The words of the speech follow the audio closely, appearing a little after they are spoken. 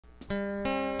The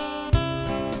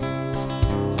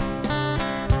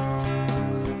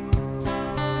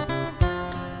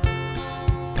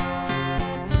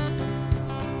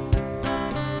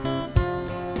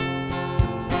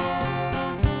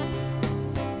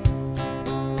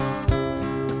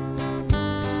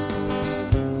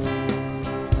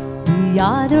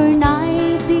other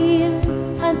night, dear,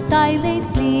 as I lay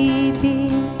sleeping,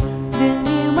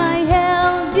 dreaming I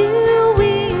held you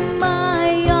in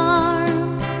my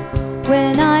arms.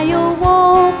 When I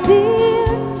awoke, dear,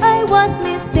 I was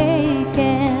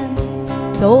mistaken.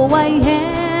 So I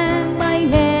hang my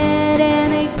head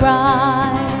and I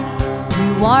cry.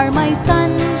 You are my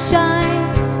sunshine,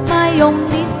 my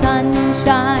only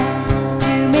sunshine.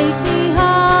 You make me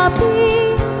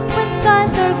happy when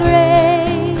skies are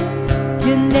gray.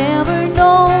 You never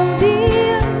know,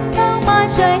 dear, how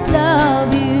much I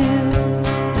love you.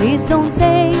 Please don't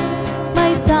take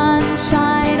my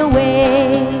sunshine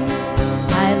away.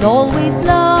 I'll always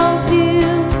love you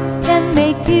and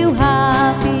make you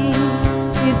happy.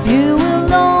 If you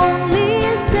will only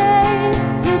say,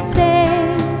 you say.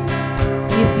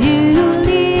 If you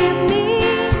leave me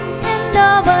and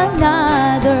love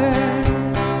another,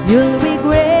 you'll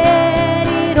regret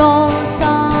it all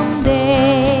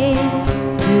someday.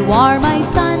 You are my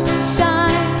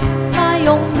sunshine, my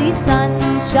only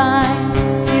sunshine.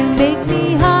 You make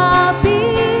me happy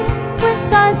when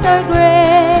skies are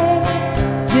gray.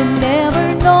 You never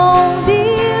know,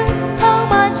 dear, how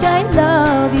much I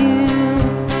love you.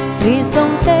 Please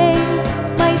don't take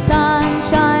my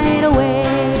sunshine away.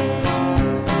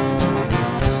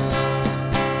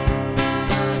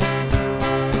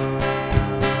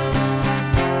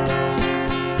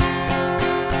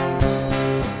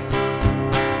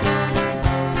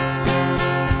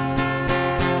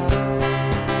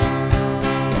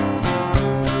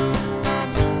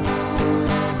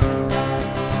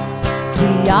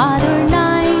 The other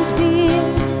night, dear,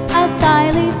 as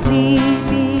I lay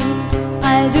sleeping,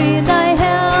 I dreamed I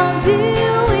held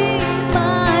you in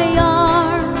my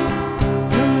arms.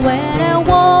 And when I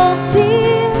woke,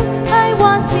 dear, I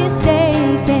was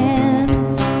mistaken.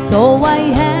 So I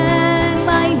hang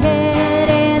my head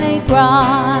and I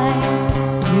cry.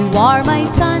 You are my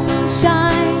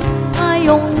sunshine, my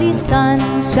only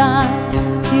sunshine.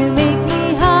 You make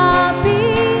me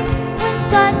happy when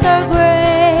skies are gray.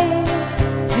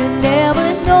 You never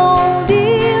know,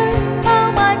 dear,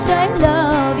 how much I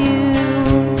love you.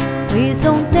 Please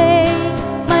don't take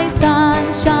my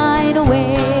sunshine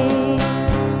away.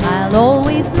 I'll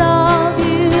always love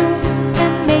you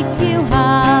and make you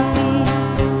happy.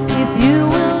 If you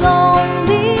will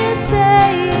only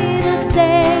say the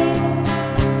same.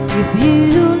 If you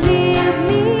leave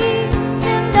me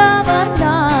and love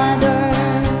another,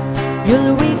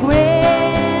 you'll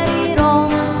regret it all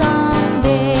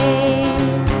someday.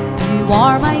 You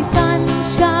are my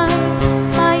sunshine,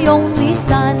 my only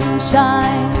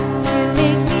sunshine. You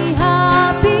make me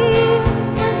happy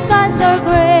when skies are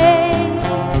gray.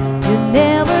 You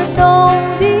never know,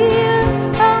 dear,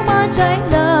 how much I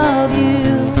love you.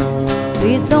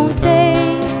 Please don't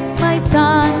take my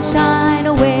sunshine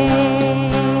away.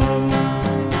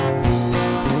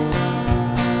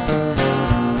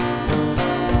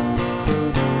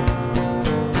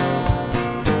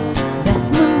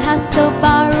 Desmond has a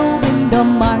barrow in the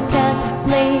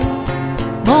marketplace.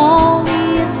 Molly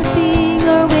is the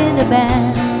singer in the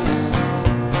band.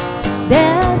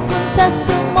 Desmond says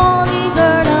to Molly,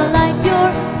 girl, I like your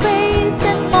face.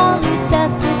 And Molly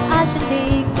says this, I should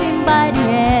take him by the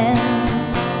hand.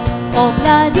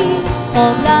 Obla-di,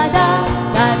 obla-da,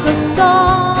 like a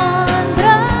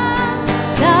Sondra.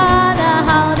 La-la,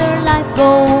 how their life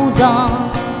goes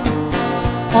on.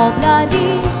 Obla-di,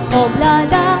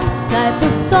 obla-da, like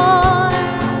a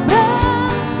Sondra.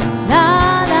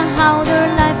 La-la, how their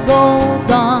life goes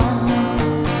on.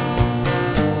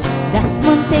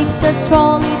 Desmond takes a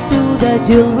trolley to the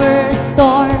jeweler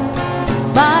stores,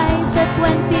 buys a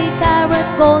 20-carat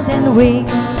golden ring,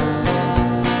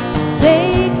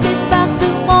 takes it back to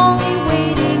Molly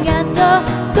waiting at the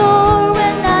door.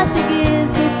 And as he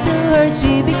gives it to her,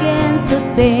 she begins to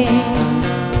sing.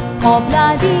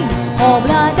 Obla-di,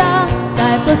 obla-da,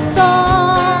 like a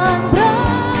Sondra.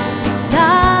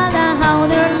 La-la, how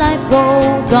their life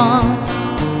goes on.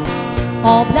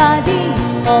 Obla-di,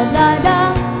 obla-da,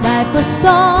 like a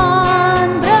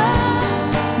Sondra.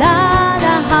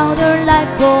 La-la, how their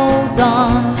life goes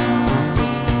on.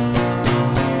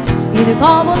 In a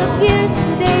couple of years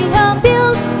they have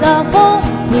built a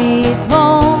home, sweet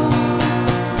home.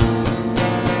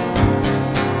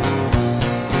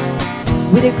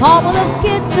 With a couple of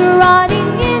kids running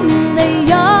in the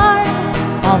yard,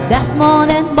 a Desmond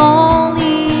and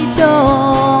Molly Jones.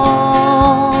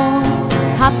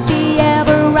 Happy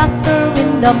ever after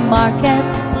in the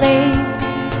marketplace.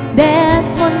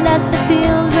 Desmond lets the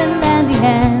children lend a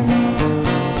hand.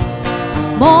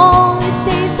 Molly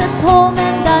stays at home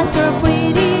and does her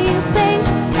pretty face,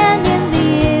 and in the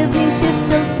evening she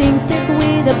still sings it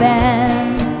with a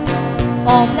band.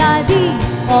 Obla-dee,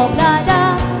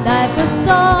 obla-da, life goes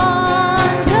on.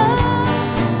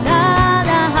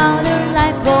 La-la, how their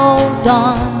life goes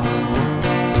on.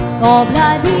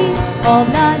 Obla-dee,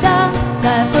 obla-da,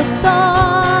 life goes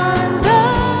on.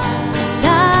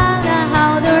 La-la,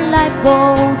 how their life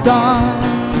goes on.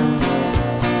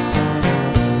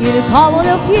 In a couple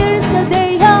of years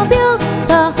they have built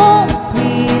a home,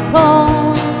 sweet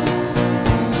home.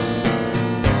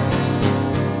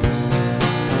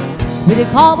 With a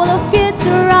couple of kids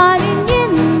running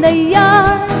in the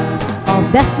yard of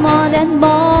Desmond and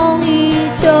Molly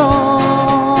Jones.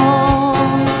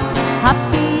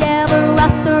 Happy ever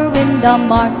after in the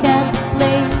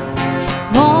marketplace.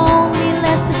 Molly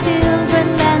lets the children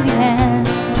lend a hand.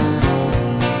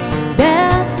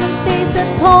 Desmond stays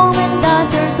at home and does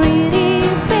her pretty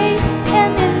face,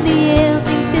 and in the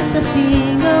evening she's a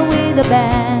singer with a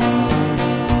band.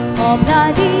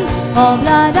 Obla-dee,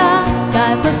 obla-da,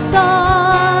 life goes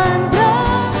on.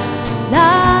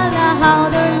 La-la, how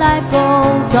their life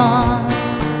goes on.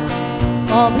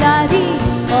 Obla-dee,